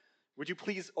Would you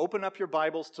please open up your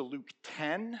Bibles to Luke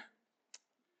 10?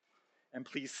 And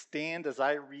please stand as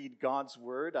I read God's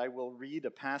word. I will read a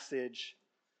passage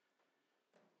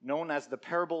known as the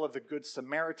parable of the Good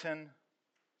Samaritan,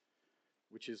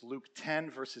 which is Luke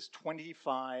 10, verses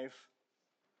 25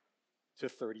 to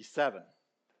 37.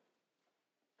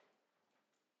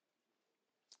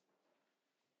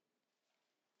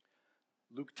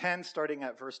 Luke 10, starting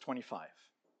at verse 25.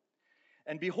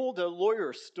 And behold, a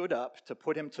lawyer stood up to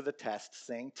put him to the test,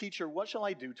 saying, "Teacher, what shall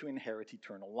I do to inherit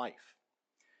eternal life?"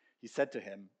 He said to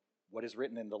him, "What is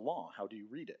written in the law? How do you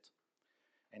read it?"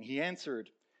 And he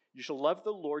answered, "You shall love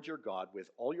the Lord your God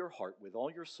with all your heart, with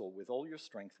all your soul, with all your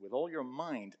strength, with all your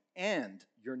mind, and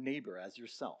your neighbor as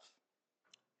yourself."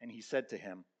 And he said to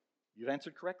him, "You've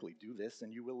answered correctly. Do this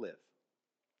and you will live."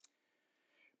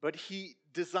 But he,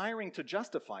 desiring to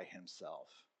justify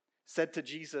himself, said to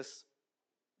Jesus,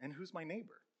 "And who's my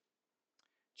neighbor?"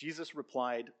 Jesus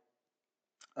replied,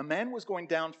 "A man was going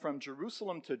down from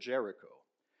Jerusalem to Jericho,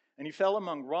 and he fell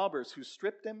among robbers who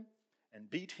stripped him and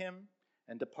beat him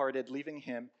and departed, leaving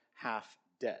him half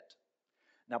dead.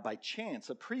 Now by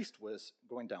chance a priest was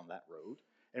going down that road,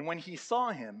 and when he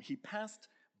saw him, he passed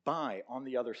by on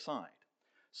the other side.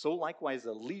 So likewise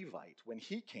a Levite, when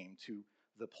he came to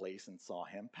the place and saw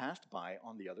him, passed by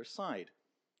on the other side.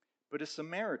 But a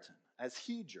Samaritan, as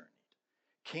he journeyed,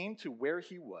 came to where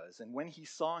he was, and when he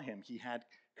saw him, he had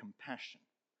compassion.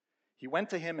 He went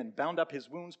to him and bound up his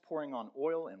wounds, pouring on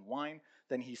oil and wine.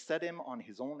 Then he set him on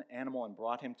his own animal and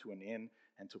brought him to an inn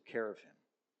and took care of him.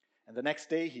 And the next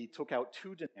day he took out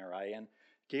 2 denarii and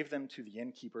gave them to the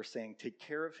innkeeper, saying, 'Take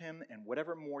care of him, and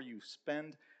whatever more you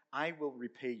spend, I will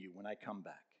repay you when I come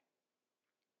back.'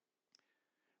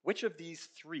 Which of these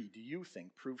 3 do you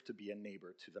think proved to be a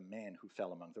neighbor to the man who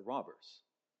fell among the robbers?"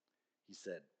 He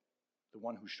said, "The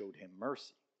one who showed him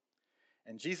mercy."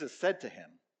 And Jesus said to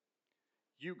him,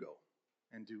 "You go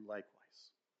and do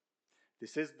likewise."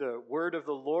 This is the word of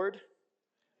the Lord.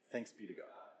 Thanks be to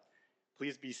God.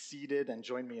 Please be seated and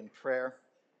join me in prayer.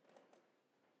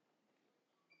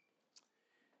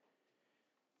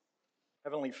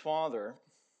 Heavenly Father,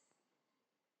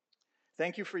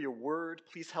 thank you for your word.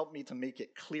 Please help me to make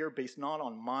it clear based not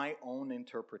on my own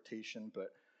interpretation,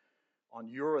 but on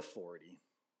your authority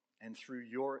and through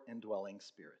your indwelling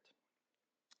Spirit.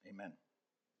 Amen.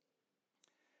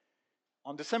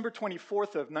 On December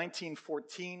 24th of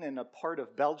 1914, in a part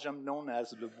of Belgium known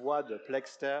as Le Bois de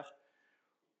Plexter,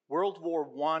 World War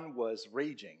I was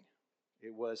raging. It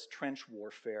was trench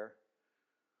warfare.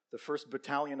 The 1st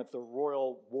Battalion of the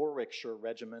Royal Warwickshire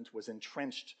Regiment was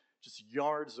entrenched just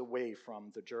yards away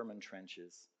from the German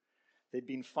trenches. They'd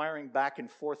been firing back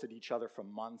and forth at each other for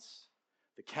months.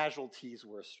 The casualties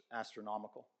were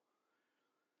astronomical.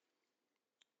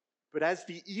 But as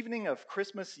the evening of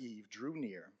Christmas Eve drew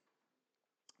near,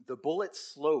 the bullets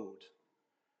slowed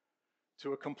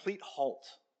to a complete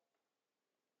halt.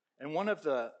 And one of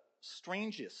the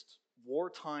strangest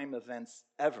wartime events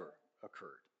ever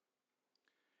occurred.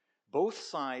 Both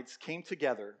sides came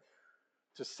together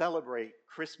to celebrate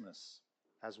Christmas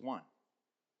as one.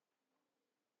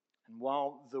 And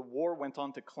while the war went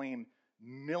on to claim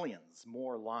millions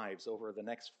more lives over the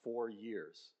next 4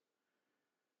 years,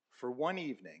 for one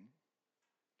evening,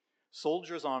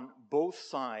 soldiers on both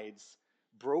sides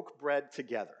broke bread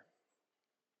together.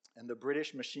 And the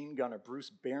British machine gunner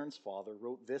Bruce Bairnsfather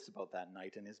wrote this about that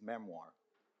night in his memoir: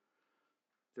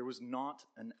 "There was not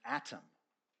an atom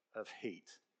of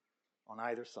hate on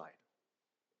either side."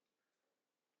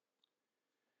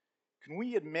 Can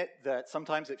we admit that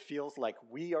sometimes it feels like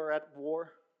we are at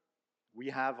war? We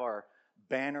have our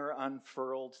banner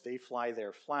unfurled, they fly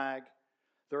their flag.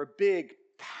 There are big,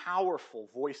 powerful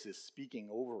voices speaking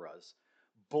over us,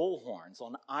 bullhorns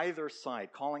on either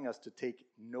side calling us to take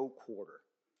no quarter.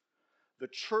 The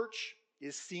church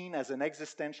is seen as an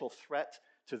existential threat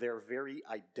to their very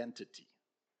identity.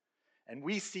 And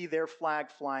we see their flag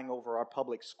flying over our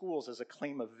public schools as a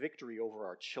claim of victory over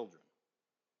our children.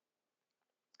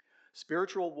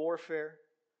 Spiritual warfare,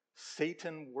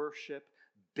 Satan worship,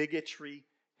 bigotry,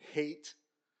 hate.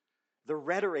 The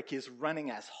rhetoric is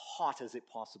running as hot as it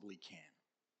possibly can.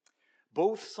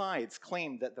 Both sides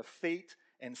claim that the fate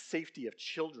and safety of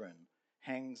children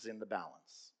hangs in the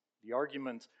balance. The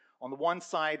argument on the one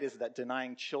side is that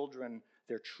denying children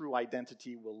their true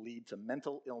identity will lead to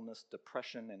mental illness,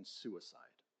 depression, and suicide.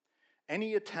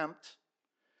 Any attempt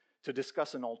to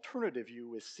discuss an alternative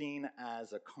view is seen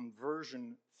as a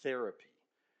conversion therapy,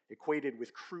 equated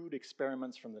with crude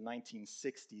experiments from the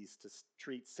 1960s to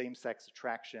treat same-sex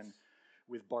attraction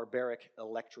with barbaric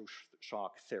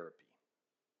electroshock therapy.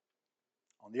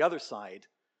 On the other side,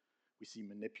 we see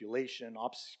manipulation,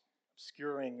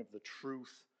 obscuring of the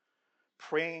truth,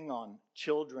 preying on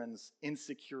children's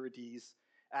insecurities,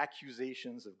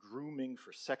 accusations of grooming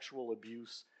for sexual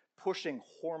abuse, pushing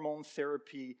hormone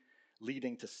therapy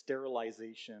leading to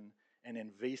sterilization, and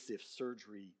invasive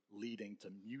surgery leading to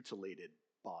mutilated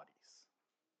bodies.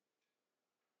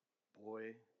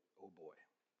 Boy, oh boy,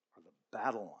 are the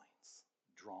battle lines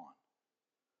drawn.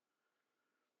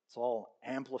 It's all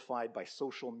amplified by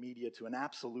social media to an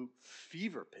absolute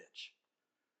fever pitch.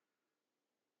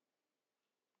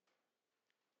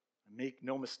 Make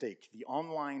no mistake, the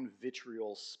online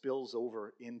vitriol spills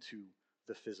over into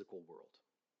the physical world.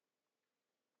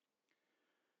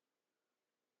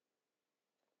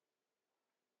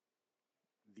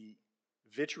 The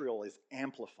vitriol is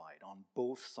amplified on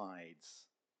both sides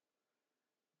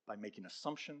by making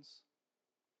assumptions,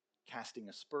 casting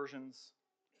aspersions,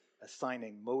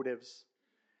 assigning motives,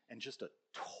 and just a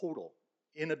total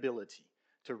inability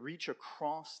to reach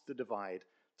across the divide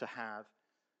to have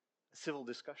a civil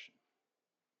discussion.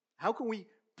 How can we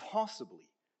possibly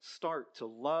start to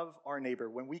love our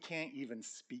neighbor when we can't even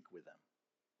speak with them?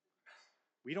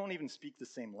 We don't even speak the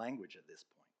same language at this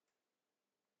point.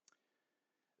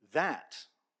 That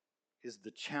is the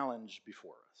challenge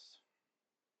before us.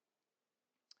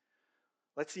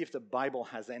 Let's see if the Bible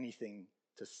has anything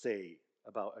to say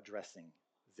about addressing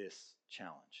this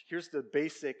challenge. Here's the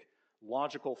basic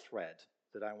logical thread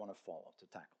that I want to follow to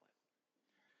tackle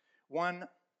it. 1,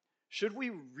 should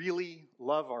we really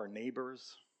love our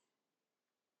neighbors?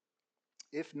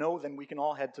 If no, then we can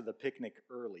all head to the picnic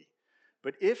early.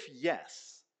 But if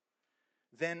yes,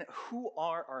 then who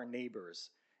are our neighbors?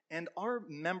 And are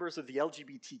members of the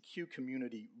LGBTQ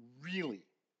community really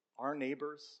our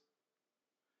neighbors?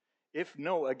 If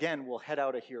no, again, we'll head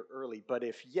out of here early. But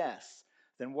if yes,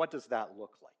 then what does that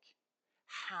look like?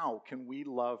 How can we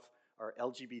love our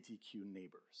LGBTQ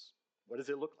neighbors? What does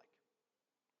it look like?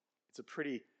 It's a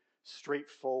pretty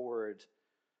straightforward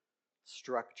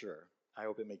structure. I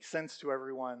hope it makes sense to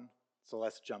everyone. So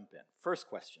let's jump in. First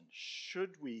question,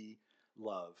 should we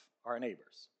love our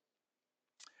neighbors?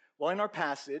 Well, in our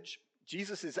passage,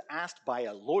 Jesus is asked by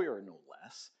a lawyer, no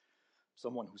less,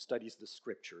 someone who studies the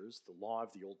scriptures, the law of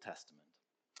the Old Testament.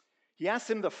 He asks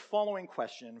him the following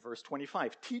question in verse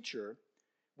 25, "Teacher,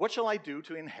 what shall I do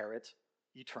to inherit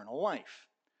eternal life?"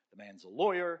 The man's a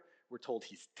lawyer. We're told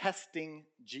he's testing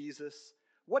Jesus.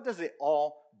 What does it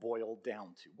all boil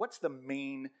down to? What's the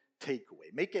main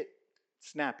takeaway? Make it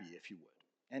snappy, if you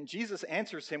would. And Jesus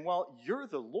answers him, well, you're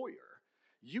the lawyer.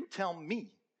 You tell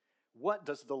me. What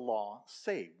does the law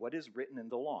say? What is written in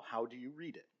the law? How do you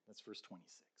read it? That's verse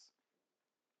 26.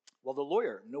 Well, the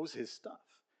lawyer knows his stuff.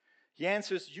 He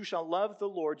answers, you shall love the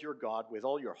Lord your God with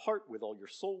all your heart, with all your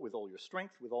soul, with all your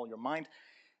strength, with all your mind,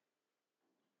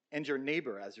 and your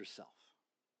neighbor as yourself.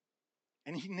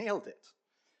 And he nailed it.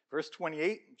 Verse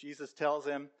 28, Jesus tells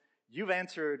him, you've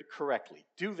answered correctly.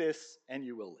 Do this and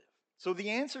you will live. So the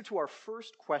answer to our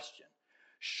first question,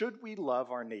 should we love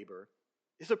our neighbor,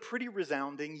 is a pretty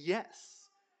resounding yes.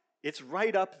 It's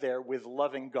right up there with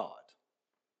loving God.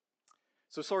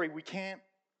 So sorry, we can't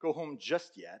go home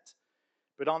just yet.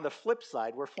 But on the flip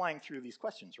side, we're flying through these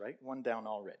questions, right? One down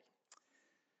already.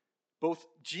 Both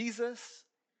Jesus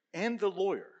and the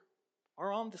lawyer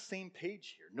are on the same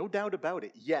page here. No doubt about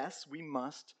it. Yes, we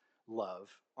must love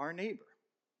our neighbor.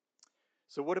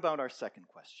 So what about our second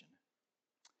question?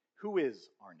 Who is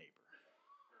our neighbor?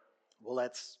 Well,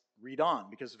 let's read on,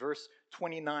 because verse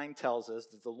 29 tells us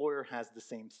that the lawyer has the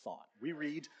same thought. We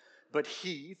read, but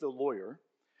he, the lawyer,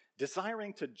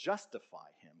 desiring to justify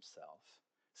himself,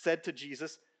 said to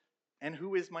Jesus, and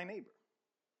who is my neighbor?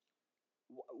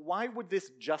 Why would this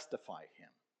justify him?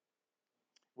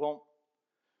 Well,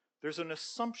 there's an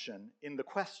assumption in the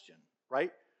question,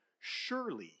 right?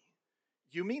 Surely,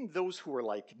 you mean those who are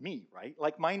like me, right?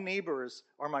 Like my neighbors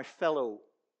are my fellow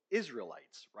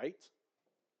Israelites, right?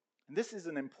 And this is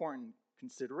an important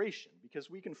consideration because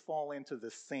we can fall into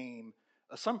the same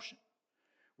assumption.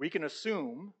 We can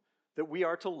assume that we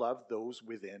are to love those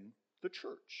within the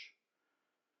church.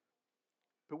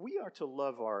 But we are to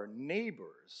love our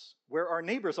neighbors, where our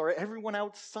neighbors are everyone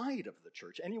outside of the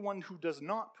church, anyone who does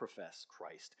not profess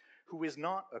Christ, who is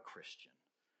not a Christian.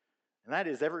 And that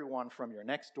is everyone from your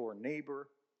next door neighbor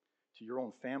to your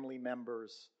own family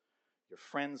members, your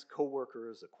friends,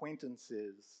 coworkers,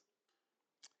 acquaintances.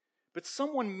 But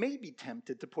someone may be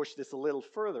tempted to push this a little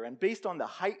further, and based on the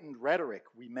heightened rhetoric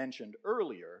we mentioned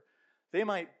earlier, they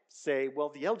might say, well,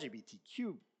 the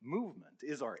LGBTQ movement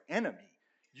is our enemy.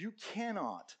 You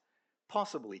cannot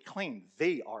possibly claim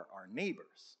they are our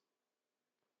neighbors.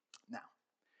 Now,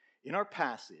 in our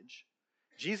passage,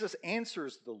 Jesus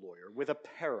answers the lawyer with a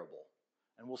parable,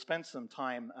 And we'll spend some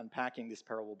time unpacking this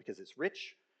parable because it's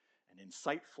rich and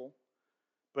insightful.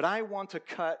 But I want to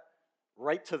cut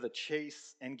right to the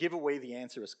chase and give away the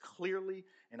answer as clearly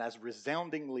and as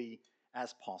resoundingly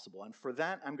as possible. And for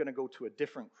that, I'm going to go to a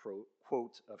different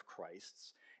quote of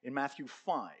Christ's in Matthew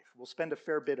 5. We'll spend a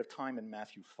fair bit of time in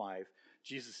Matthew 5,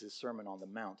 Jesus' Sermon on the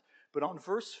Mount. But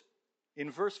in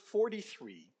verse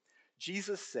 43,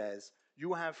 Jesus says,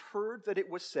 "You have heard that it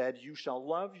was said, 'You shall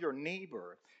love your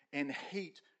neighbor and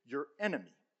hate your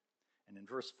enemy.' And in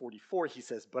verse 44, he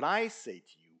says, 'But I say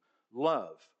to you,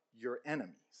 love your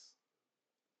enemies.'"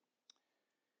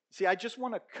 See, I just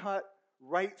want to cut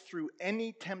right through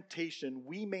any temptation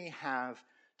we may have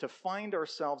to find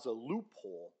ourselves a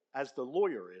loophole, as the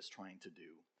lawyer is trying to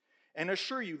do, and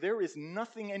assure you there is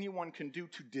nothing anyone can do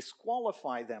to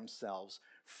disqualify themselves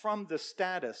from the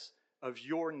status of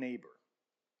your neighbor.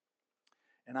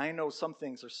 And I know some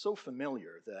things are so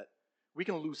familiar that we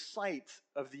can lose sight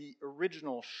of the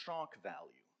original shock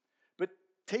value. But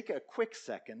take a quick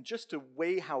second just to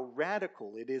weigh how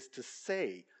radical it is to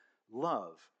say,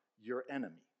 love your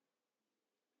enemy.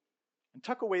 And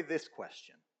tuck away this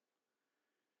question.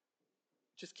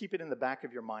 Just keep it in the back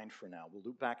of your mind for now. We'll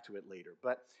loop back to it later.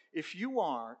 But if you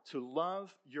are to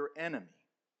love your enemy,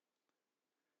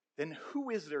 then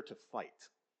who is there to fight?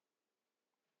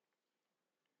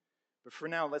 But for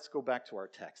now, let's go back to our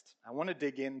text. I want to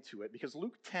dig into it because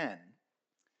Luke 10,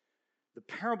 the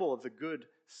parable of the Good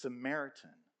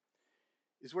Samaritan,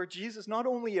 is where Jesus not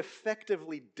only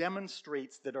effectively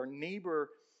demonstrates that our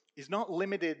neighbor is not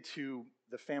limited to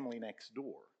the family next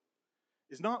door,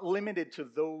 is not limited to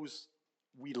those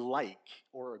we like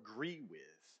or agree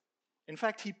with. In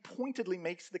fact, he pointedly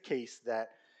makes the case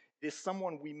that it is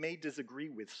someone we may disagree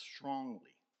with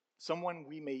strongly, someone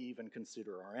we may even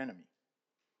consider our enemy.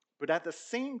 But at the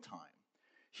same time,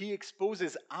 he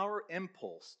exposes our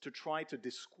impulse to try to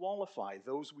disqualify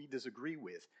those we disagree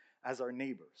with as our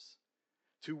neighbors,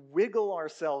 to wiggle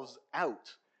ourselves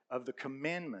out of the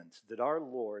commandment that our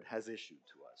Lord has issued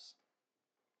to us.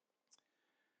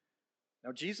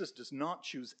 Now, Jesus does not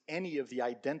choose any of the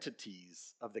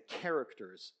identities of the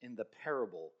characters in the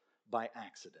parable by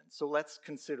accident. So let's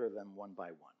consider them one by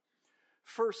one.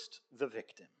 First, the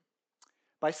victim.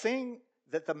 By saying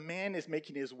that the man is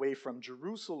making his way from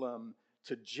Jerusalem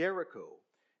to Jericho,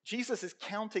 Jesus is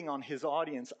counting on his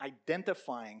audience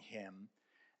identifying him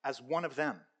as one of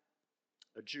them,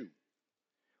 a Jew.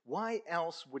 Why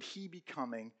else would he be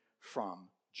coming from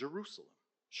Jerusalem?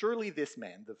 Surely this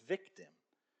man, the victim,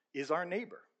 is our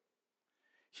neighbor.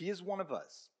 He is one of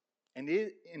us, and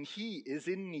he is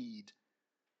in need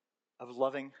of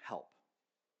loving help.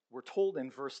 We're told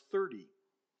in verse 30,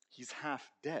 he's half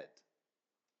dead.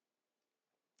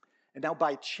 And now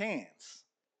by chance,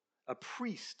 a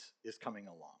priest is coming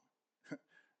along.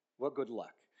 What good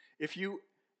luck. If you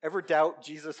ever doubt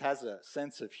Jesus has a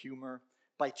sense of humor,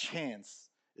 by chance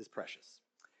is precious.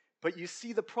 But you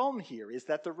see, the problem here is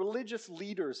that the religious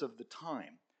leaders of the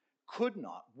time would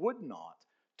not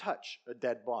touch a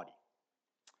dead body.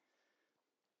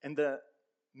 And the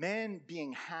man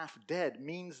being half dead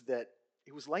means that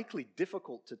it was likely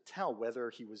difficult to tell whether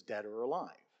he was dead or alive,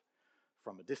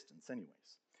 from a distance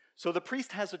anyways. So the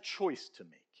priest has a choice to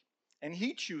make, and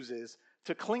he chooses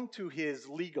to cling to his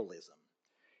legalism,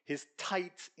 his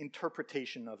tight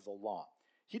interpretation of the law.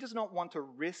 He does not want to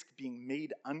risk being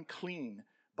made unclean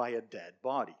by a dead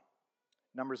body.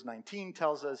 Numbers 19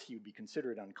 tells us he would be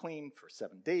considered unclean for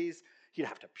 7 days. He'd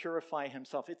have to purify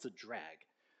himself. It's a drag.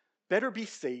 Better be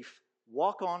safe,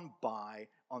 walk on by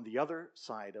on the other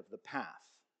side of the path.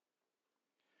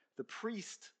 The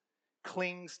priest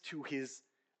clings to his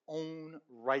own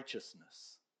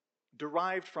righteousness,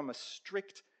 derived from a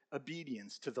strict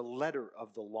obedience to the letter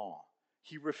of the law.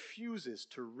 He refuses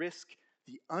to risk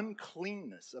the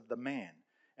uncleanness of the man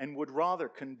and would rather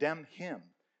condemn him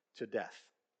to death.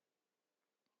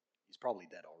 He's probably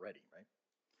dead already, right?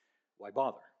 Why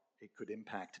bother? It could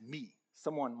impact me.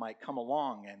 Someone might come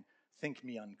along and think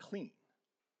me unclean.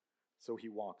 So he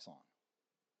walks on.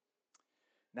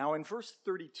 Now in verse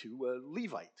 32, a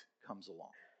Levite comes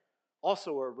along,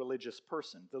 also a religious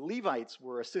person. The Levites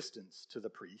were assistants to the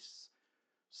priests.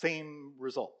 Same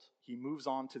result. He moves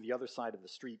on to the other side of the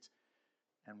street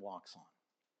and walks on.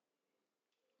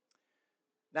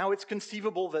 Now it's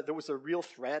conceivable that there was a real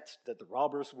threat that the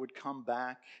robbers would come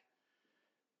back.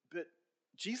 But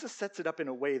Jesus sets it up in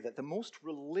a way that the most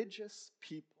religious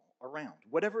people around,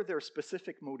 whatever their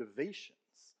specific motivations,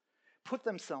 put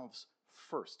themselves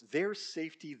first. Their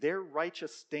safety, their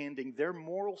righteous standing, their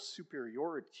moral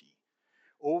superiority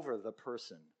over the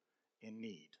person in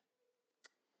need.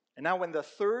 And now when the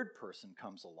third person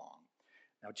comes along,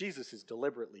 Now, Jesus is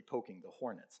deliberately poking the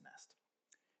hornet's nest.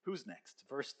 Who's next?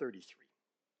 Verse 33.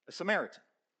 A Samaritan.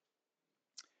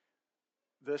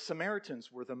 The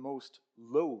Samaritans were the most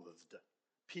loathed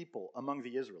people among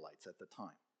the Israelites at the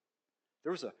time.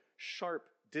 There was a sharp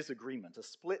disagreement, a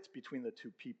split between the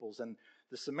two peoples, and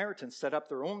the Samaritans set up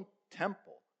their own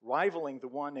temple, rivaling the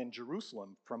one in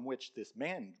Jerusalem from which this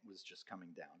man was just coming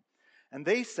down. And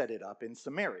they set it up in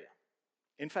Samaria.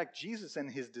 In fact, Jesus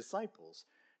and his disciples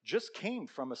just came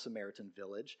from a Samaritan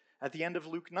village at the end of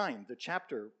Luke 9, the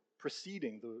chapter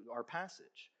preceding our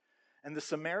passage. And the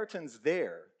Samaritans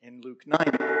there in Luke 9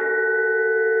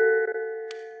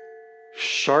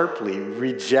 sharply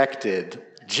rejected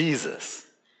Jesus.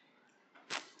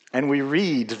 And we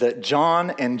read that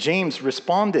John and James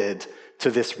responded to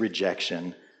this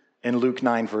rejection in Luke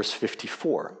 9, verse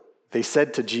 54. They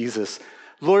said to Jesus,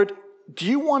 "Lord, do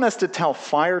you want us to tell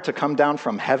fire to come down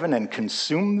from heaven and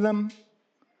consume them?"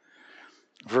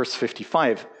 Verse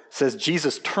 55 says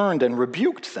Jesus turned and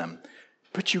rebuked them.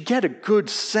 But you get a good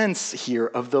sense here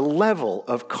of the level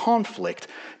of conflict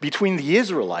between the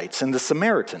Israelites and the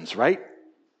Samaritans, right?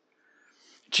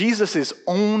 Jesus'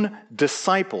 own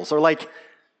disciples are like,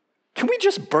 can we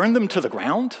just burn them to the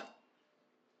ground?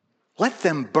 Let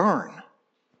them burn.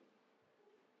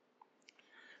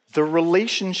 The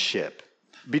relationship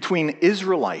between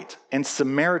Israelite and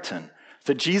Samaritan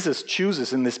that Jesus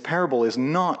chooses in this parable is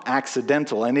not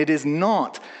accidental, and it is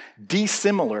not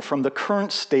dissimilar from the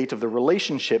current state of the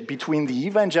relationship between the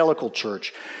evangelical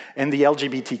church and the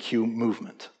LGBTQ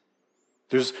movement.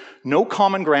 There's no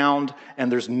common ground,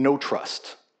 and there's no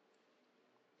trust.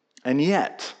 And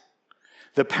yet,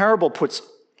 the parable puts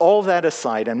all that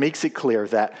aside and makes it clear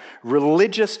that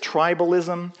religious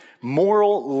tribalism,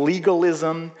 moral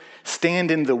legalism stand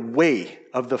in the way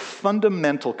of the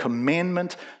fundamental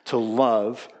commandment to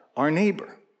love our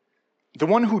neighbor. The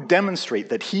one who demonstrates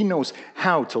that he knows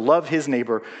how to love his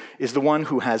neighbor is the one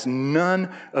who has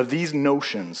none of these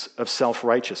notions of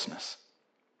self-righteousness.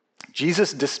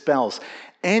 Jesus dispels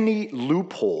any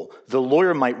loophole the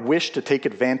lawyer might wish to take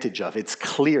advantage of. It's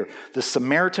clear the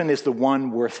Samaritan is the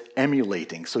one worth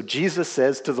emulating. So Jesus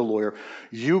says to the lawyer,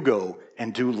 "You go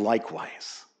and do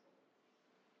likewise."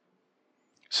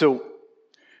 So,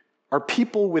 are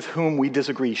people with whom we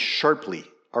disagree sharply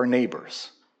our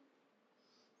neighbors?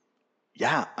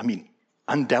 Yeah,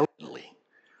 undoubtedly.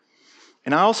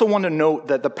 And I also want to note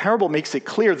that the parable makes it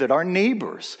clear that our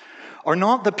neighbors are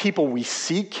not the people we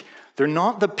seek. They're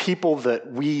not the people that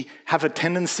we have a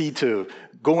tendency to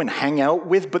go and hang out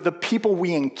with, but the people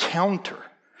we encounter.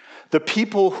 The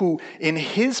people who, in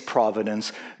his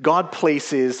providence, God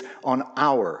places on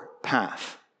our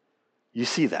path. You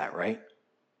see that, right?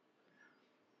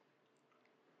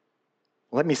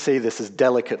 Let me say this as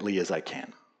delicately as I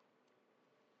can.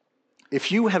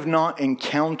 If you have not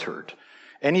encountered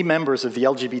any members of the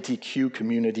LGBTQ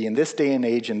community in this day and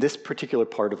age, in this particular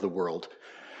part of the world,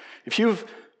 if you've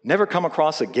never come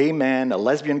across a gay man, a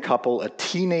lesbian couple, a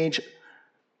teenage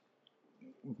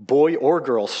boy or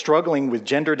girl struggling with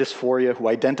gender dysphoria who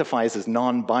identifies as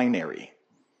non-binary,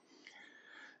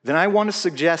 then I want to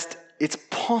suggest it's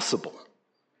possible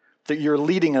that you're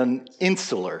leading an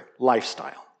insular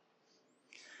lifestyle.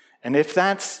 And if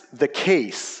that's the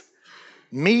case,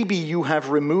 maybe you have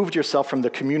removed yourself from the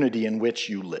community in which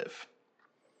you live.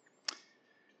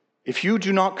 If you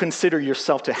do not consider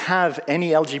yourself to have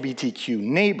any LGBTQ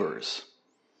neighbors,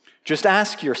 just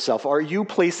ask yourself, are you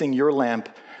placing your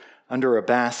lamp under a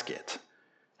basket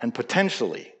and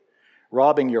potentially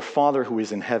robbing your Father who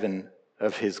is in heaven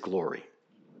of his glory?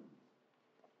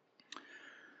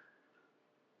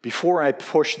 Before I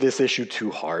push this issue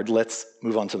too hard, let's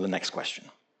move on to the next question.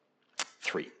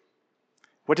 3.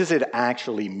 What does it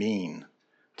actually mean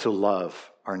to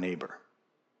love our neighbor?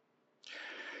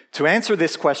 To answer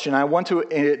this question, I want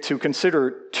to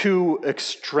consider two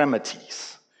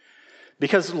extremities,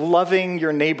 because loving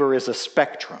your neighbor is a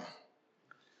spectrum.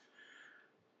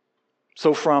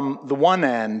 So from the one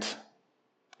end,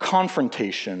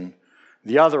 confrontation,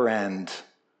 the other end,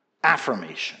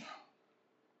 affirmation.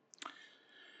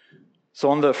 So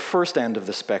on the first end of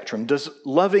the spectrum, does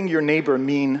loving your neighbor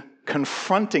mean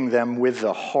confronting them with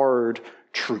the hard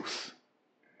truth?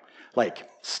 Like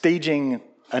staging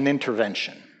an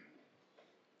intervention?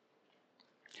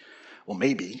 Well,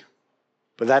 maybe,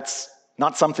 but that's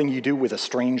not something you do with a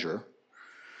stranger.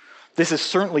 This is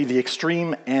certainly the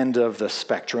extreme end of the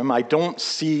spectrum. I don't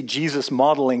see Jesus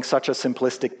modeling such a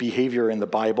simplistic behavior in the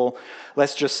Bible.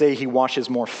 Let's just say he washes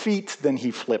more feet than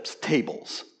he flips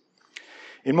tables.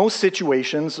 In most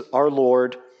situations, our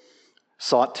Lord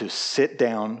sought to sit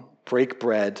down, break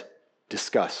bread,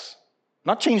 discuss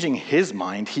Not changing his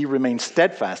mind, he remained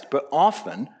steadfast, but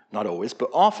often, not always, but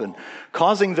often,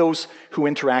 causing those who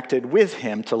interacted with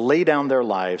him to lay down their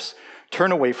lives,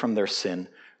 turn away from their sin,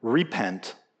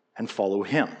 repent, and follow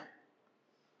him.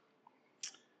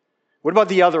 What about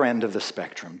the other end of the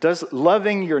spectrum? Does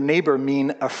loving your neighbor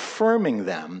mean affirming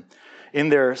them in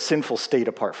their sinful state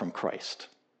apart from Christ?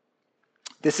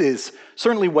 This is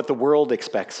certainly what the world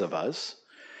expects of us,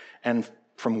 and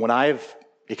from what I've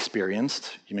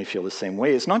experienced, you may feel the same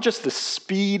way, it's not just the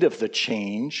speed of the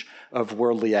change of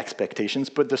worldly expectations,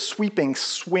 but the sweeping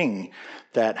swing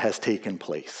that has taken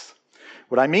place.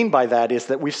 What I mean by that is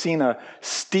that we've seen a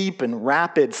steep and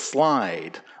rapid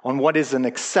slide on what is an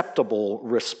acceptable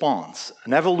response,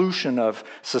 an evolution of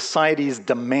society's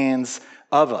demands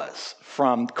of us,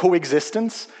 from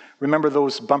coexistence, remember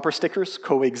those bumper stickers,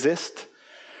 coexist?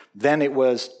 Then it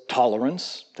was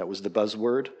tolerance, that was the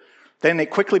buzzword. Then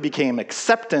it quickly became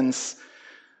acceptance,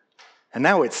 and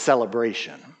now it's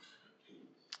celebration.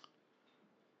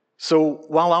 So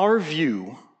while our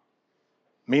view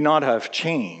may not have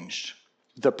changed,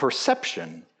 the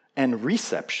perception and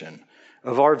reception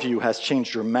of our view has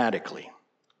changed dramatically.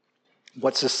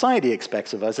 What society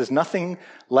expects of us is nothing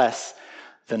less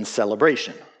than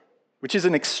celebration, which is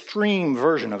an extreme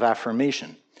version of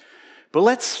affirmation. But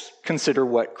let's consider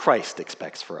what Christ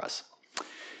expects for us.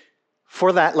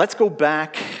 For that, let's go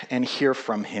back and hear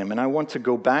from him. And I want to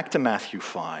go back to Matthew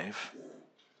 5.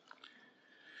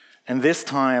 And this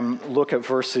time, look at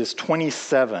verses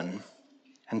 27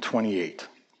 and 28.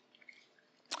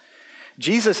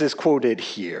 Jesus is quoted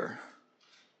here.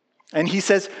 And he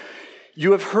says,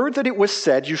 "You have heard that it was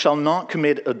said, 'You shall not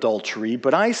commit adultery,'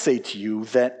 but I say to you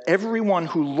that everyone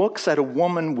who looks at a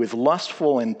woman with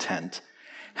lustful intent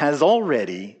has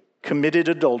already committed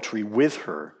adultery with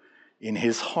her in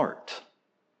his heart."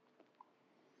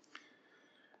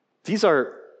 These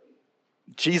are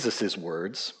Jesus'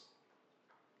 words,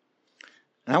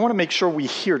 and I want to make sure we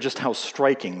hear just how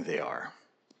striking they are.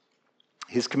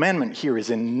 His commandment here is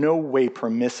in no way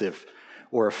permissive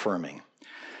or affirming.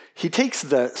 He takes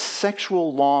the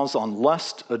sexual laws on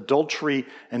lust, adultery,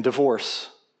 and divorce.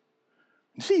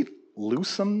 Does he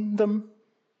loosen them?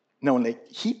 No,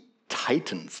 he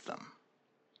tightens them.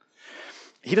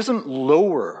 He doesn't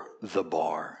lower the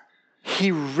bar.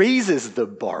 He raises the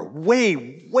bar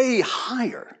way, way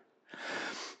higher.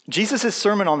 Jesus'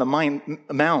 Sermon on the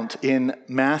Mount in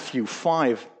Matthew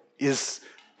 5 is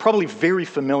probably very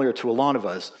familiar to a lot of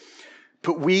us,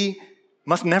 but we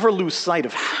must never lose sight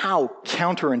of how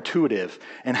counterintuitive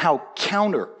and how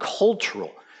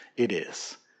countercultural it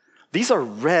is. These are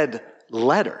red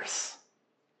letters.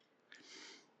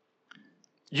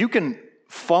 You can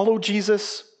follow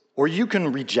Jesus or you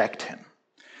can reject him.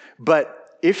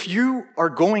 But if you are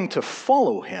going to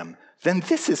follow him, then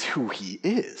this is who he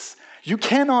is. You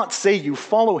cannot say you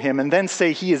follow him and then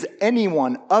say he is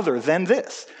anyone other than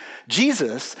this.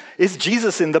 Jesus is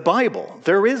Jesus in the Bible.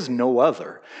 There is no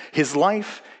other. His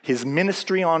life, his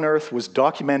ministry on earth was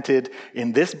documented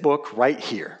in this book right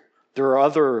here. There are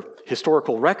other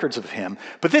historical records of him,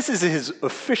 but this is his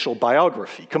official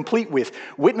biography, complete with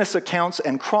witness accounts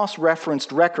and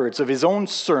cross-referenced records of his own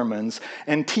sermons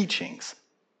and teachings.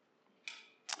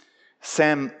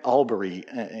 Sam Albury,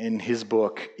 in his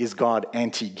book, Is God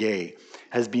Anti-Gay,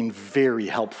 has been very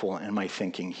helpful in my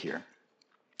thinking here.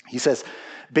 He says,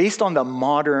 based on the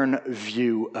modern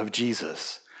view of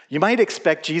Jesus, you might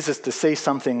expect Jesus to say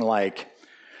something like,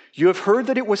 "You have heard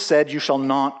that it was said, 'You shall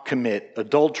not commit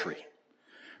adultery.'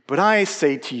 But I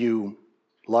say to you,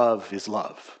 love is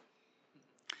love."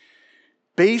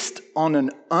 Based on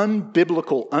an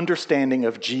unbiblical understanding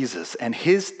of Jesus and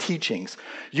his teachings,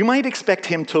 you might expect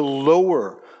him to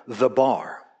lower the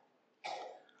bar.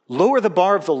 Lower the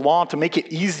bar of the law to make it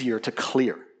easier to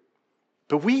clear.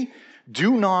 But we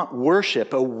do not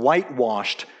worship a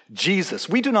whitewashed Jesus.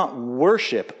 We do not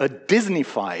worship a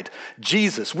Disney-fied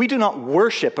Jesus. We do not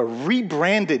worship a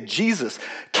rebranded Jesus,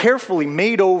 carefully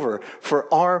made over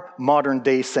for our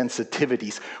modern-day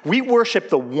sensitivities. We worship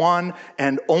the one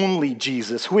and only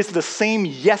Jesus, who is the same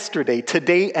yesterday,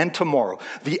 today, and tomorrow,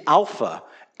 the Alpha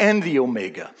and the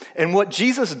Omega. And what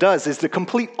Jesus does is the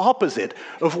complete opposite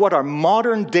of what our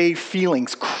modern-day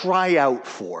feelings cry out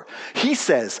for. He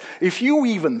says, if you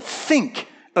even think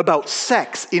about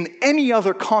sex in any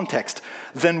other context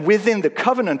than within the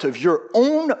covenant of your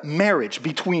own marriage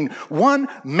between one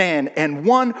man and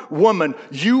one woman,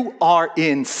 you are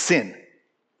in sin.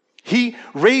 He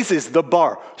raises the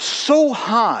bar so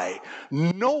high,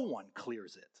 no one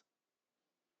clears it.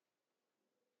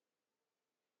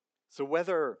 So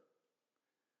whether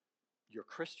you're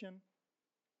Christian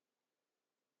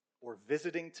or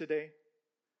visiting today,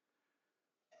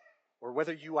 or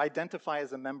whether you identify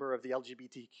as a member of the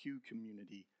LGBTQ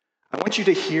community, I want you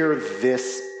to hear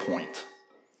this point.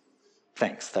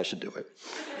 Thanks, that should do it.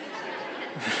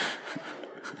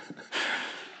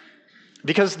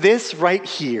 Because this right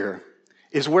here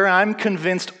is where I'm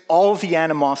convinced all the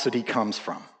animosity comes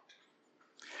from.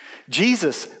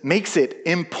 Jesus makes it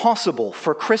impossible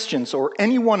for Christians or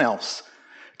anyone else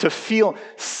to feel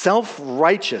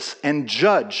self-righteous and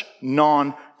judge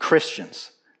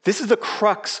non-Christians. This is the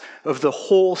crux of the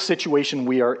whole situation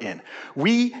we are in.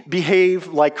 We behave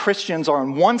like Christians are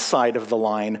on one side of the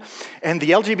line, and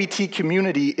the LGBT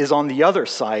community is on the other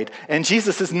side, and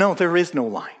Jesus says, no, there is no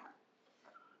line.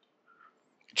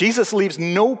 Jesus leaves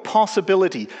no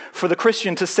possibility for the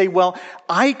Christian to say, well,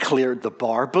 I cleared the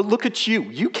bar, but look at you.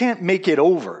 You can't make it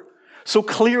over. So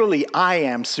clearly I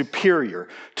am superior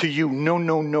to you. No,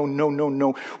 no, no, no, no,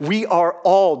 no. We are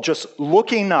all just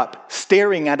looking up,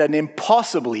 staring at an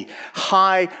impossibly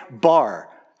high bar,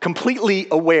 completely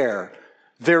aware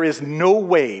there is no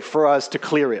way for us to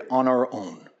clear it on our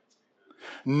own.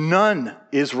 None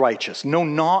is righteous. No,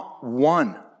 not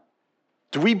one.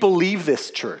 Do we believe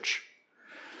this, church?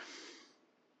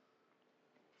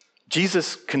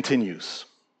 Jesus continues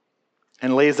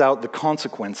and lays out the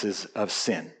consequences of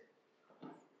sin.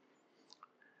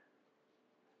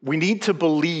 We need to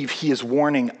believe he is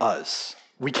warning us.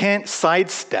 We can't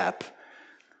sidestep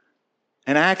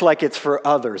and act like it's for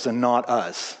others and not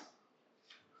us.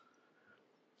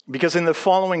 Because in the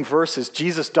following verses,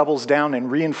 Jesus doubles down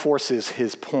and reinforces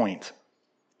his point.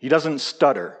 He doesn't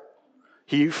stutter.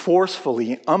 He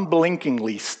forcefully,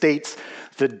 unblinkingly states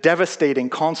the devastating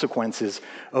consequences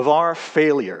of our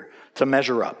failure to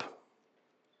measure up.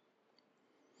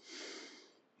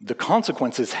 The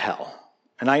consequence is hell.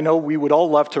 And I know we would all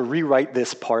love to rewrite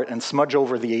this part and smudge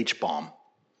over the H-bomb.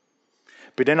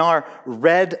 But in our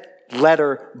red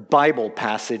letter Bible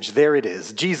passage, there it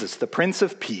is. Jesus, the Prince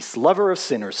of Peace, lover of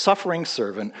sinners, suffering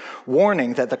servant,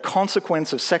 warning that the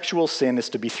consequence of sexual sin is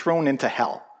to be thrown into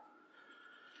hell.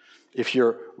 If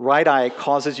your right eye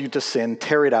causes you to sin,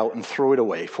 tear it out and throw it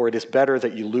away, for it is better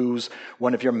that you lose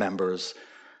one of your members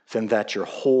than that your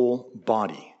whole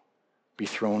body be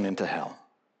thrown into hell.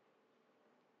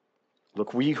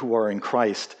 Look, we who are in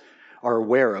Christ are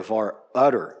aware of our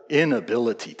utter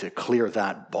inability to clear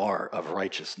that bar of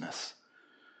righteousness.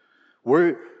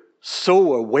 We're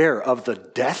so aware of the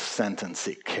death sentence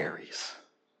it carries.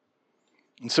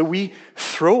 And so we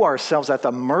throw ourselves at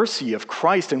the mercy of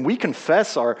Christ, and we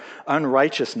confess our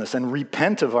unrighteousness and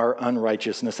repent of our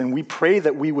unrighteousness, and we pray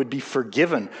that we would be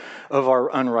forgiven of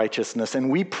our unrighteousness, and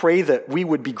we pray that we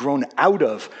would be grown out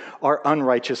of our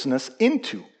unrighteousness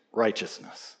into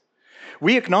righteousness.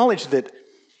 We acknowledge that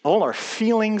all our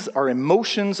feelings, our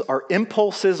emotions, our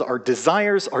impulses, our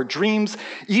desires, our dreams,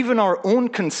 even our own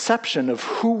conception of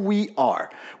who we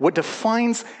are, what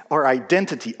defines our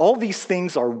identity, all these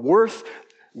things are worse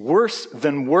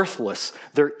than worthless.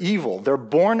 They're evil. They're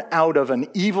born out of an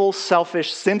evil,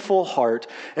 selfish, sinful heart,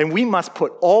 and we must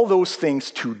put all those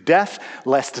things to death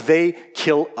lest they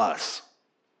kill us.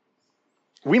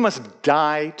 We must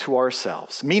die to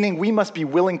ourselves, meaning we must be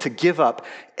willing to give up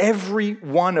every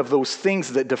one of those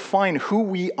things that define who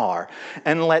we are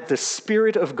and let the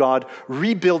Spirit of God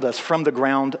rebuild us from the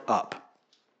ground up.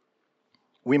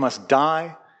 We must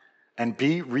die and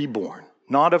be reborn,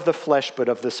 not of the flesh, but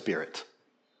of the Spirit.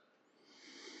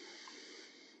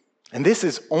 And this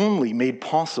is only made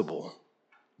possible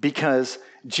because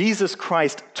Jesus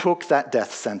Christ took that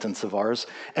death sentence of ours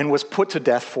and was put to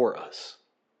death for us.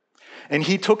 And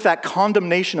he took that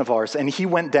condemnation of ours and he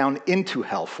went down into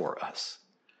hell for us.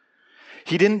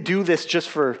 He didn't do this just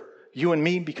for you and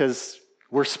me because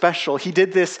we're special. He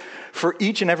did this for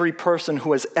each and every person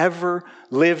who has ever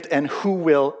lived and who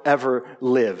will ever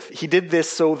live. He did this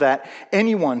so that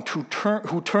anyone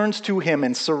who turns to him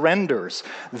and surrenders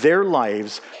their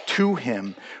lives to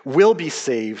him will be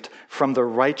saved from the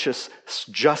righteous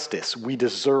justice we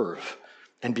deserve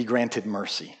and be granted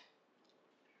mercy.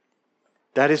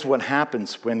 That is what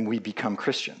happens when we become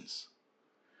Christians.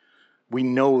 We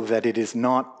know that it is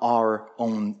not our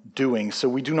own doing, so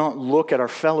we do not look at our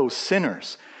fellow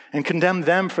sinners and condemn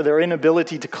them for their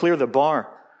inability to clear the bar.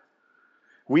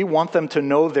 We want them to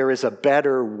know there is a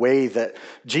better way, that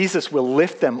Jesus will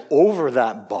lift them over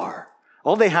that bar.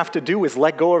 All they have to do is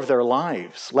let go of their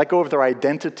lives, let go of their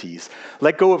identities,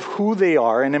 let go of who they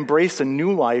are, and embrace a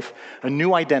new life, a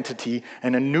new identity,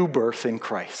 and a new birth in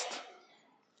Christ.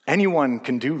 Anyone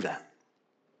can do that.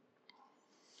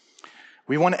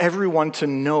 We want everyone to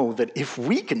know that if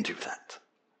we can do that,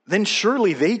 then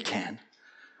surely they can.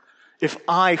 If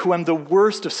I, who am the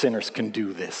worst of sinners, can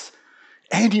do this,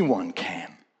 anyone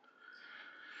can.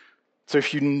 So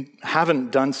if you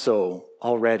haven't done so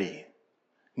already,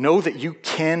 know that you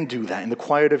can do that in the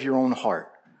quiet of your own heart.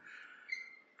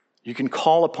 You can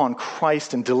call upon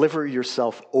Christ and deliver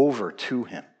yourself over to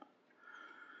him.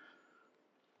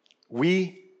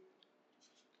 We,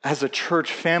 as a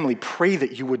church family, pray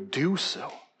that you would do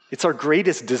so. It's our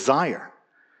greatest desire,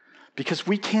 because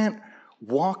we can't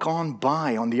walk on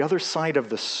by on the other side of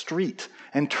the street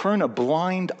and turn a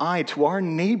blind eye to our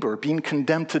neighbor being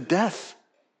condemned to death.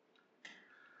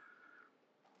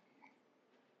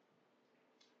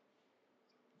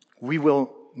 We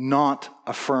will not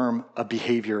affirm a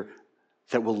behavior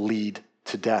that will lead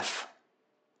to death.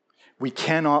 We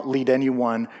cannot lead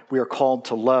anyone we are called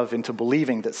to love into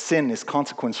believing that sin is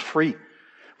consequence-free.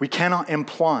 We cannot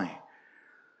imply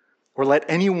or let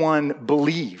anyone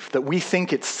believe that we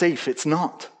think it's safe. It's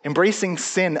not. Embracing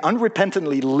sin,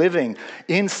 unrepentantly living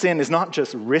in sin is not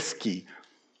just risky,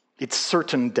 it's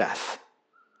certain death.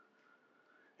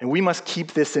 And we must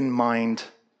keep this in mind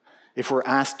if we're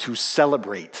asked to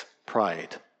celebrate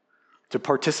Pride, to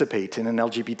participate in an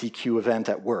LGBTQ event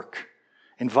at work,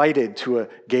 invited to a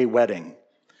gay wedding,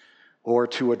 or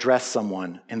to address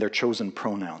someone in their chosen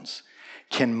pronouns.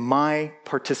 Can my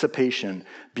participation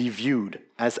be viewed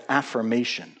as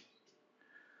affirmation?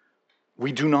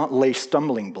 We do not lay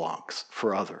stumbling blocks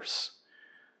for others.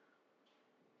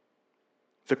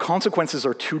 The consequences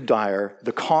are too dire.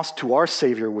 The cost to our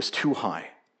Savior was too high.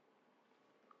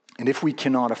 And if we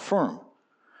cannot affirm,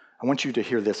 I want you to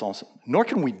hear this also, nor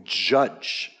can we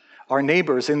judge our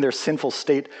neighbors in their sinful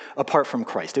state apart from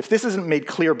Christ. If this isn't made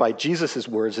clear by Jesus'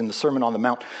 words in the Sermon on the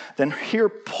Mount, then hear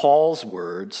Paul's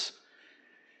words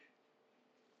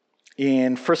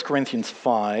in 1 Corinthians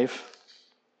 5.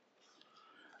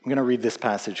 I'm going to read this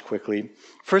passage quickly.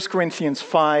 1 Corinthians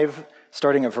 5,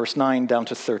 starting at verse 9 down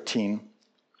to 13.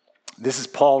 This is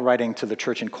Paul writing to the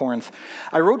church in Corinth.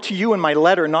 I wrote to you in my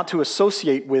letter not to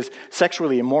associate with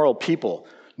sexually immoral people,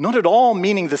 not at all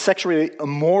meaning the sexually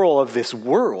immoral of this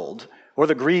world, or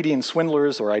the greedy and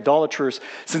swindlers or idolaters,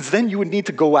 since then you would need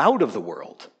to go out of the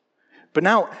world. But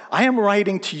now I am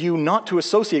writing to you not to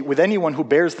associate with anyone who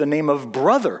bears the name of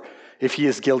brother, if he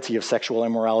is guilty of sexual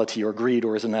immorality or greed,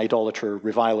 or is an idolater,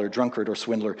 reviler, drunkard, or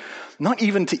swindler, not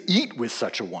even to eat with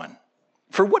such a one.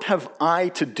 For what have I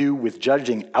to do with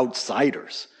judging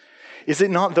outsiders? Is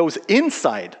it not those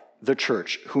inside the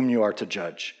church whom you are to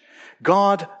judge?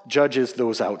 God judges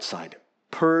those outside.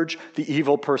 Purge the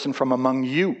evil person from among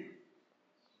you.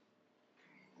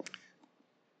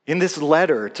 In this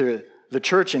letter to the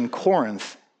church in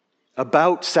Corinth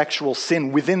about sexual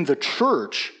sin within the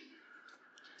church,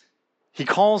 he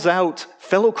calls out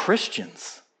fellow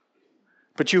Christians.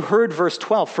 But you heard verse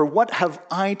 12, for what have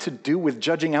I to do with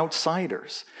judging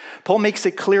outsiders? Paul makes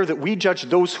it clear that we judge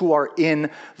those who are in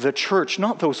the church,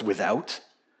 not those without.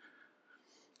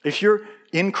 If you're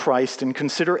in Christ and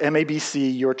consider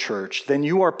MABC your church, then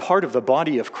you are part of the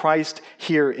body of Christ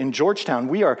here in Georgetown.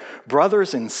 We are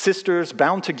brothers and sisters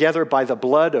bound together by the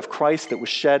blood of Christ that was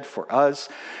shed for us.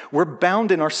 We're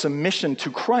bound in our submission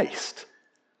to Christ.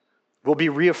 We'll be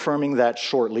reaffirming that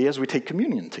shortly as we take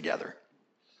communion together.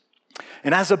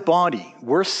 And as a body,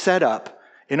 we're set up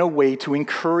in a way to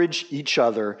encourage each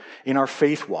other in our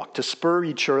faith walk, to spur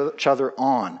each other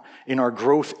on in our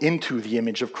growth into the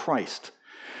image of Christ.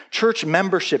 Church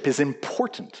membership is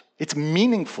important. It's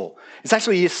meaningful. It's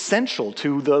actually essential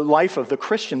to the life of the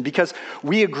Christian because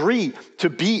we agree to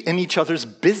be in each other's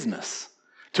business,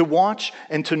 to watch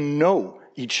and to know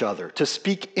each other, to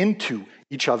speak into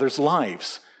each other's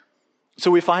lives.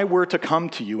 So if I were to come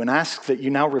to you and ask that you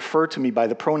now refer to me by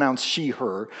the pronouns she,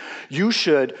 her, you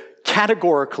should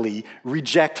categorically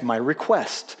reject my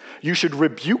request. You should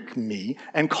rebuke me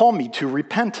and call me to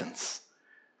repentance.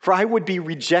 For I would be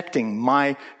rejecting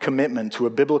my commitment to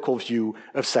a biblical view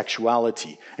of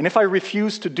sexuality. And if I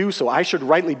refuse to do so, I should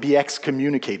rightly be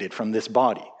excommunicated from this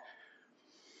body.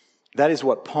 That is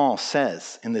what Paul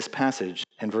says in this passage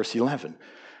in verse 11.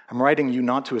 I'm writing you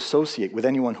not to associate with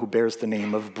anyone who bears the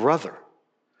name of brother.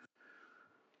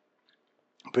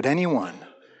 But anyone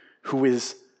who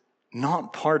is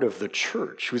not part of the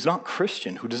church, who is not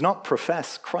Christian, who does not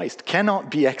profess Christ,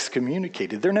 cannot be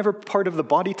excommunicated. They're never part of the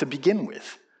body to begin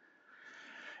with.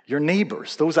 Your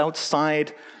neighbors, those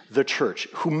outside the church,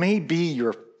 who may be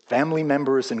your family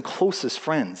members and closest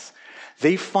friends,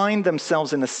 they find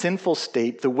themselves in a sinful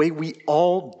state the way we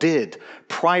all did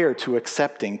prior to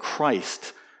accepting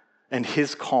Christ and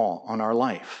his call on our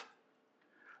life.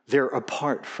 They're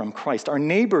apart from Christ. Our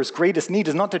neighbor's greatest need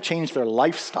is not to change their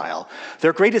lifestyle.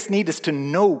 Their greatest need is to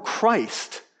know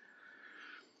Christ.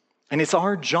 And it's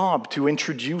our job to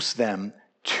introduce them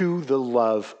to the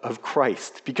love of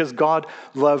Christ, because God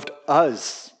loved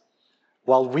us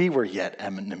while we were yet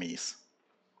enemies.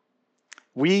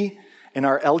 We and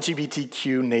our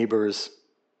LGBTQ neighbors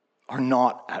are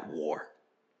not at war.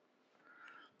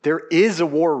 There is a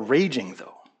war raging,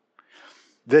 though.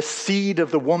 The seed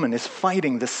of the woman is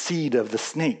fighting the seed of the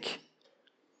snake.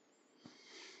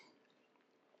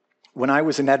 When I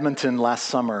was in Edmonton last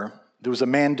summer, there was a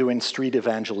man doing street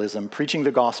evangelism, preaching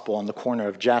the gospel on the corner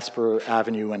of Jasper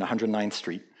Avenue and 109th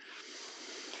Street.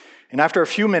 And after a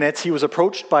few minutes, he was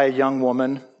approached by a young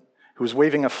woman who was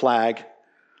waving a flag,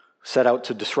 set out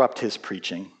to disrupt his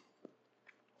preaching.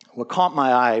 What caught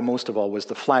my eye most of all was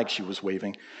the flag she was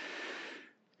waving.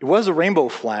 It was a rainbow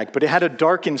flag, but it had a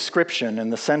dark inscription in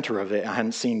the center of it I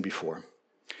hadn't seen before.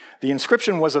 The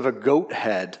inscription was of a goat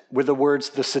head with the words,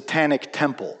 "The Satanic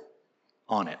Temple,"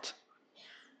 on it.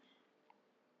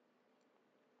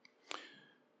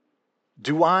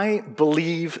 Do I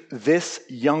believe this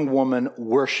young woman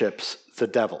worships the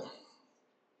devil?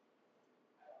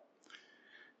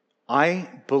 I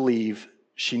believe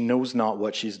she knows not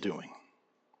what she's doing.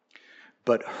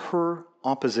 But her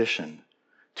opposition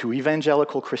to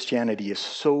evangelical Christianity is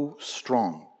so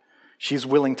strong, she's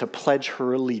willing to pledge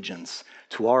her allegiance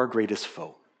to our greatest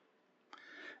foe.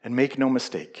 And make no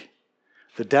mistake,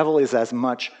 the devil is as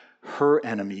much her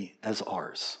enemy as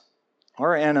ours.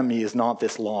 Our enemy is not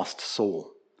this lost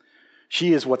soul.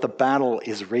 She is what the battle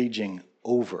is raging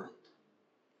over.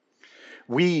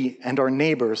 We and our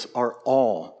neighbors are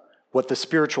all what the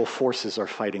spiritual forces are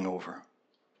fighting over.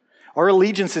 Our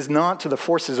allegiance is not to the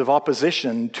forces of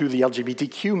opposition to the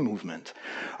LGBTQ movement.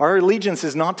 Our allegiance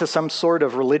is not to some sort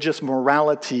of religious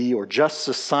morality or just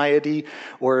society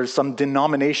or some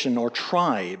denomination or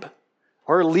tribe.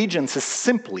 Our allegiance is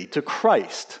simply to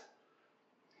Christ.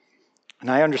 And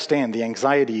I understand the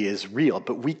anxiety is real,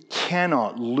 but we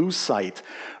cannot lose sight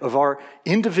of our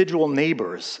individual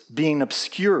neighbors being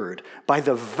obscured by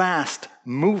the vast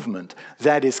movement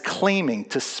that is claiming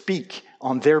to speak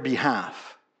on their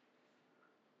behalf.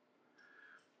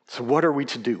 So what are we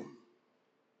to do?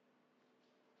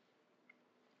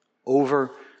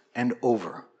 Over and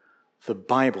over, the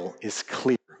Bible is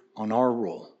clear on our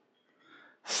role.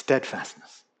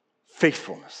 Steadfastness,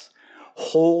 faithfulness,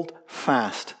 hold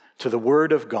fast to the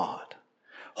Word of God.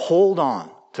 Hold on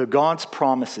to God's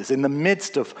promises. In the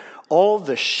midst of all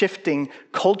the shifting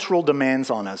cultural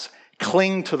demands on us,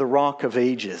 cling to the Rock of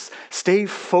Ages. Stay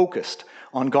focused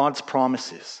on God's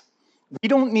promises. We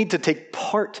don't need to take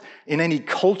part in any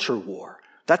culture war.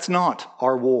 That's not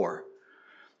our war.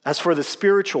 As for the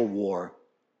spiritual war,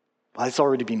 well, it's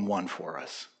already been won for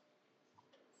us.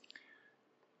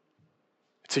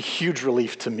 It's a huge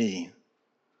relief to me.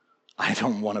 I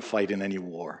don't want to fight in any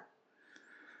war.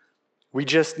 We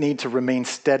just need to remain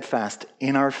steadfast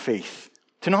in our faith,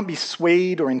 to not be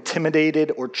swayed or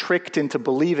intimidated or tricked into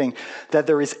believing that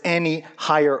there is any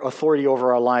higher authority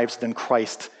over our lives than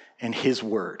Christ and His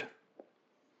Word.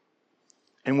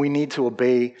 And we need to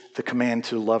obey the command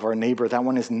to love our neighbor. That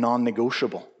one is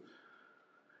non-negotiable.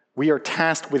 We are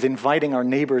tasked with inviting our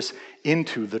neighbors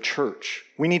into the church.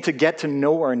 We need to get to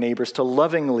know our neighbors, to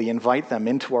lovingly invite them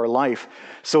into our life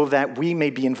so that we may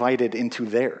be invited into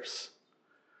theirs.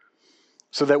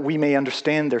 So that we may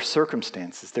understand their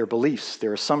circumstances, their beliefs,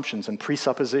 their assumptions and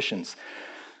presuppositions,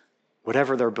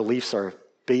 whatever their beliefs are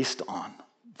based on,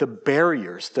 the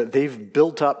barriers that they've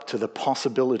built up to the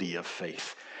possibility of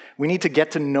faith. We need to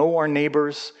get to know our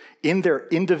neighbors in their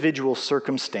individual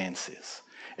circumstances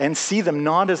and see them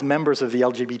not as members of the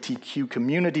LGBTQ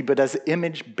community, but as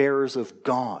image bearers of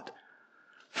God,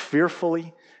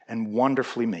 fearfully and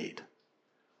wonderfully made.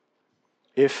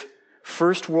 If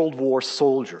First World War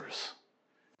soldiers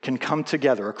can come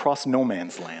together across no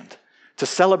man's land to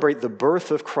celebrate the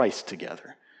birth of Christ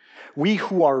together, we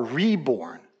who are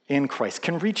reborn in Christ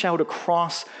can reach out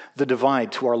across the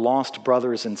divide to our lost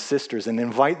brothers and sisters and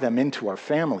invite them into our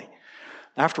family.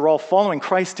 After all, following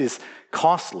Christ is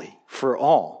costly for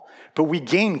all, but we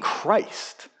gain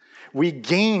Christ. We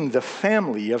gain the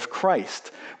family of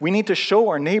Christ. We need to show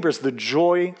our neighbors the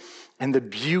joy and the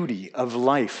beauty of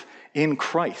life in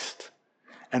Christ.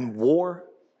 And war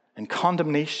and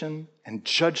condemnation and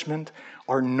judgment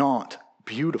are not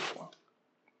beautiful.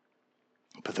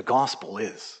 But the gospel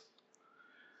is.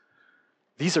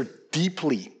 These are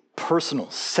deeply personal,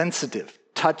 sensitive,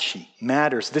 touchy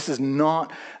matters. This is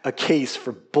not a case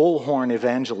for bullhorn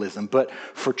evangelism, but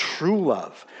for true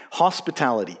love,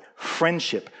 hospitality,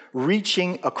 friendship,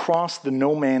 reaching across the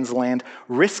no man's land,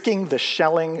 risking the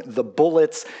shelling, the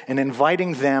bullets, and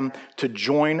inviting them to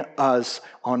join us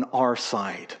on our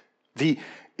side. The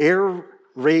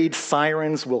raid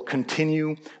sirens will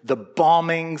continue. The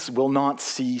bombings will not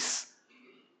cease.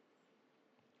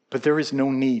 But there is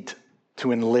no need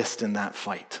to enlist in that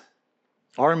fight.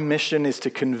 Our mission is to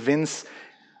convince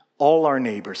all our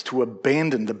neighbors to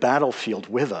abandon the battlefield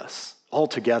with us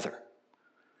altogether,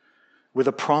 with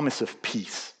a promise of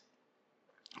peace,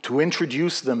 to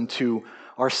introduce them to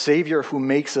our Savior who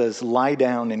makes us lie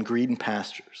down in green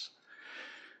pastures,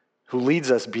 who leads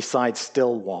us beside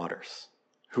still waters,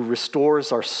 who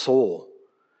restores our soul,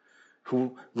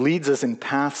 who leads us in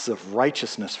paths of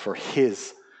righteousness for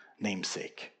his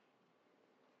namesake.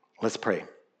 Let's pray.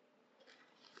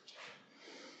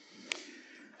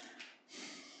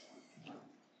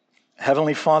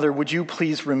 Heavenly Father, would you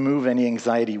please remove any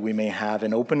anxiety we may have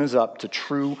and open us up to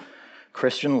true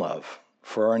Christian love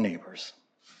for our neighbors.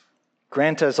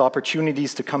 Grant us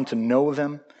opportunities to come to know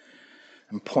them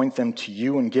and point them to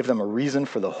you and give them a reason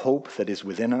for the hope that is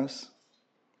within us.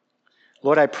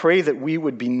 Lord, I pray that we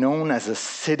would be known as a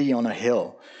city on a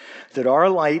hill, that our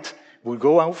light would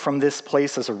go out from this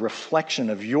place as a reflection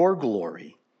of your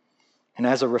glory and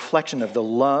as a reflection of the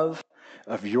love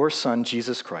of your Son,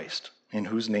 Jesus Christ, in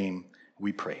whose name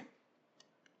we pray.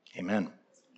 Amen.